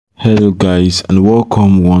Hello guys, and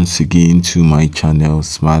welcome once again to my channel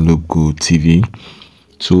Smile Logo TV.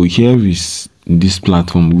 So here is this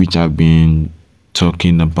platform which I've been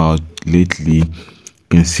talking about lately. You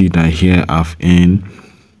can see that here I've earned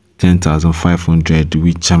 10,500,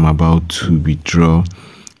 which I'm about to withdraw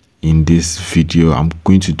in this video. I'm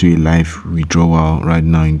going to do a live withdrawal right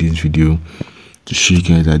now in this video to show you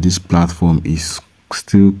guys that this platform is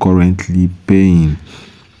still currently paying.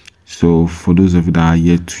 So for those of you that are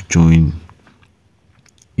yet to join,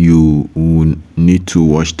 you will need to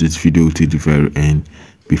watch this video to the very end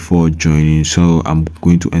before joining. So I'm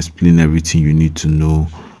going to explain everything you need to know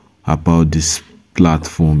about this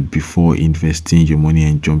platform before investing your money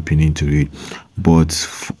and jumping into it. But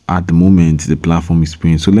at the moment the platform is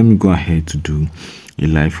paying, so let me go ahead to do a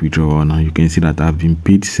live withdrawal. Now you can see that I've been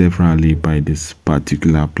paid severally by this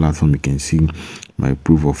particular platform. You can see my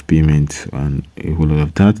proof of payment and a whole lot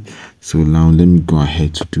of that. So now let me go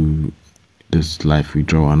ahead to do this live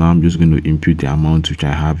withdrawal. Now I'm just going to input the amount which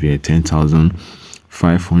I have here,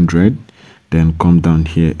 10,500. Then come down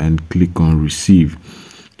here and click on receive.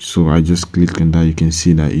 So I just click on that. You can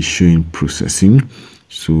see that it's showing processing.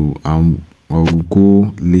 So I will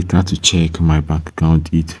go later to check my bank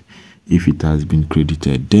account if it has been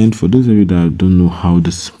credited. Then for those of you that don't know how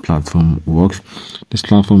this platform works, this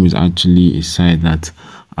platform is actually a site that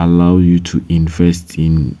allows you to invest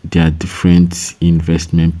in their different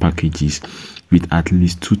investment packages. With at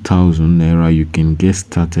least 2,000 naira, you can get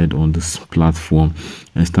started on this platform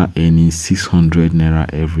and start earning 600 naira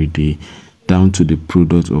every day, down to the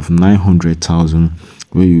product of 900,000,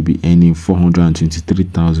 where you'll be earning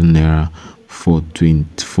 423,000 naira for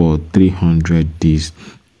 300 days.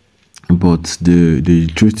 But the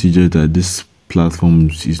truth is just that this platform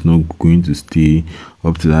is not going to stay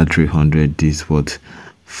up to that 300 days, but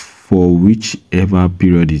for whichever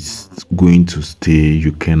period it's going to stay,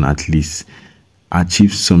 you can at least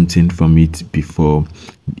achieve something from it before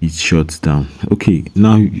it shuts down. Okay,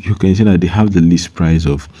 now you can see that they have the list price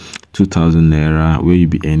of 2,000 naira, where you'll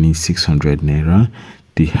be earning 600 naira.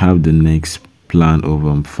 They have the next plan of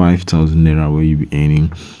 5,000 naira, where you'll be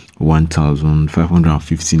earning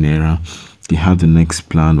 1,550 naira. They have the next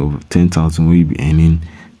plan of 10,000, where you'll be earning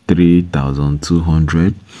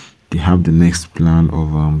 3,200. They have the next plan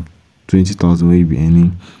of 20,000, where you'll be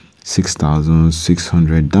earning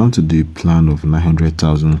 6,600, down to the plan of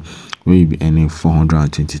 900,000, where you'll be earning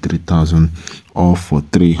 423,000, all for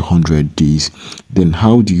 300 days. Then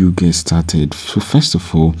how do you get started? So first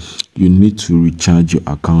of all, you need to recharge your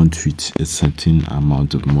account with a certain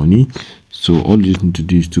amount of money. So all you need to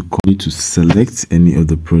do is to select any of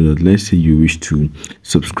the product. Let's say you wish to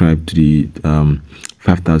subscribe to the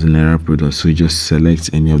 5,000 naira product, so you just select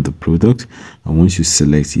any of the product, and once you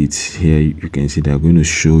select it, here you can see they're going to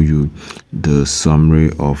show you the summary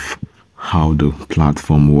of how the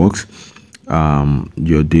platform works,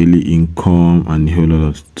 your daily income and a whole lot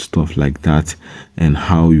of stuff like that, and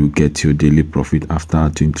how you get your daily profit after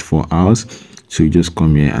 24 hours. So you just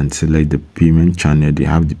come here and select the payment channel. They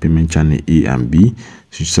have the payment channel A and B,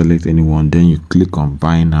 so you select anyone, then you click on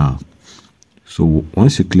buy now. So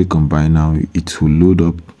once you click on buy now, it will load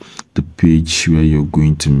up the page where you're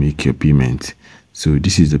going to make your payment. So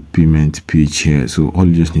this is the payment page here. So all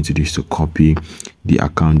you just need to do is to copy the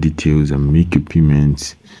account details and make your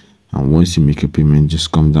payment. And once you make a payment,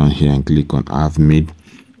 just come down here and click on I've made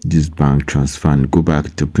this bank transfer, and go back.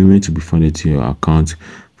 The payment will be funded to your account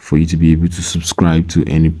for you to be able to subscribe to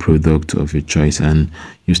any product of your choice, and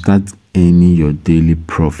you start earning your daily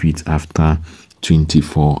profit after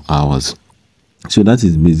 24 hours. So that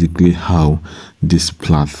is basically how this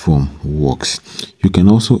platform works. You can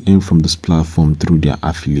also earn from this platform through their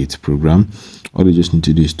affiliate program. All you just need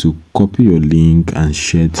to do is to copy your link and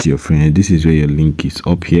share to your friend. This is where your link is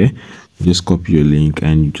up here. You just copy your link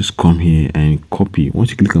and you just come here and copy. Once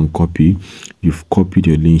you click on copy, you've copied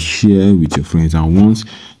your link. Share with your friends, and once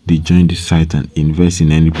they join the site and invest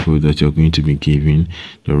in any product, you're going to be given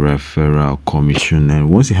the referral commission. And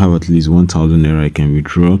once you have at least 1,000 naira, you can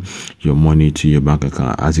withdraw your money to your bank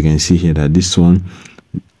account. As you can see here, that this one,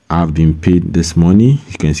 I've been paid this money.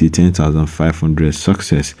 You can see 10,500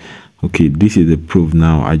 success. Okay, this is the proof.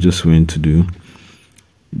 Now I just went to do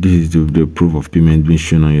this is the proof of payment being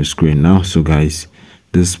shown on your screen now. So guys,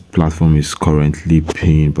 this platform is currently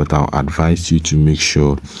paying, but I'll advise you to make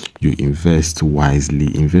sure you invest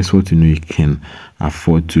wisely. Invest what you know you can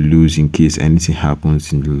afford to lose in case anything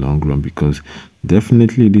happens in the long run, because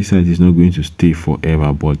definitely this site is not going to stay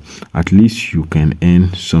forever, but at least you can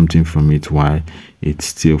earn something from it while it's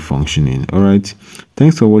still functioning. All right,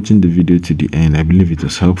 thanks for watching the video to the end. I believe it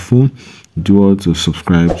was helpful. do also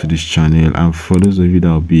subscribe to this channel. And for those of you that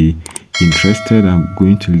will be interested, I'm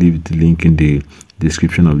going to leave the link in the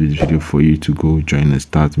description of this video for you to go join and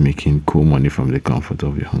start making cool money from the comfort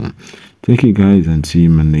of your home. Thank you guys, and see you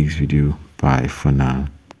in my next video. Bye for now.